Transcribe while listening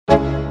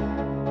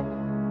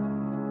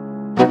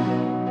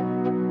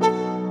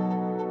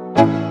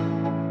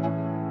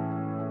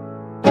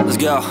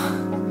Let's go.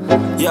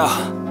 Yo,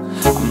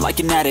 I'm like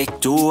an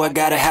addict, do I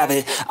gotta have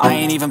it. I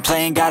ain't even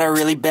playing, got a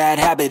really bad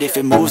habit. If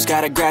it moves,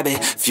 gotta grab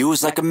it,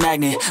 fuse like a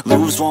magnet.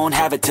 Lose, won't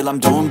have it till I'm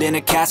doomed in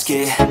a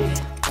casket.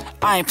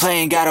 I ain't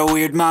playing, got a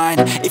weird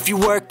mind. If you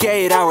work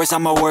 8 hours,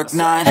 I'ma work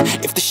 9.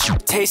 If the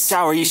shit tastes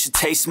sour, you should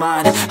taste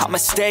mine. I'ma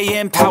stay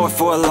in power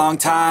for a long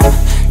time.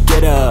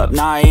 Get up,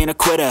 nah, I ain't a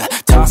quitter.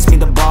 Toss me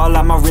the ball,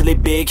 I'm a really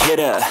big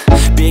hitter.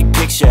 Big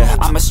picture,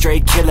 I'm a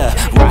straight killer.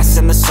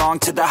 Rising the song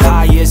to the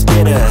highest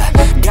bidder.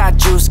 Got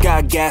juice,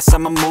 got gas,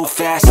 I'ma move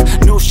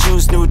fast. New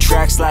shoes, new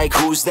tracks, like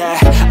who's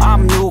that?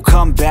 I'm new,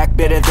 come back,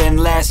 better than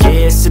last.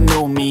 Yeah, it's a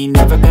new me,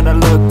 never gonna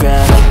look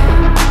back.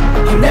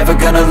 I'm never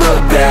gonna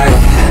look back.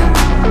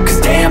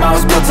 Cause damn, I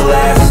was built to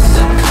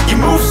last. You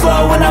move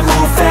slow and I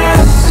move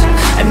fast,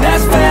 and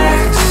that's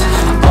facts.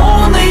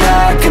 Only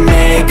I can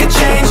make a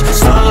change.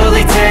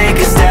 Slowly take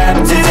a step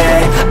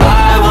today.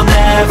 I will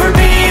never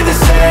be the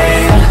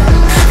same.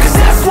 Cause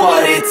that's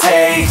what it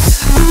takes.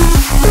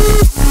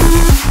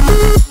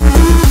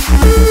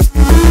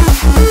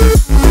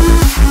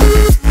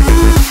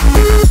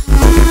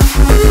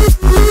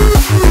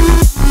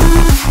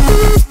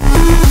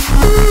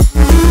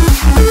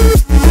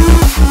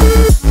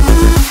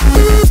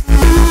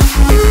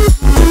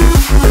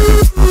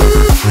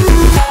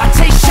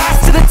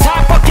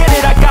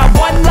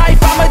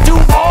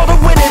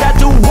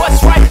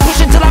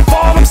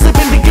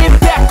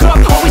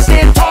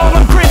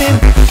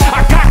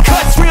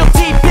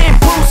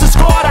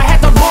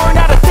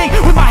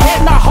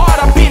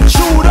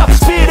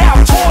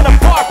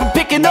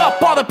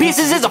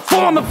 Pieces is a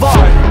form of art.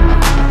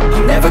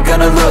 I'm never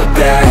gonna look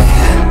back.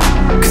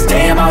 Cause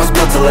damn, I was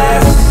built to last.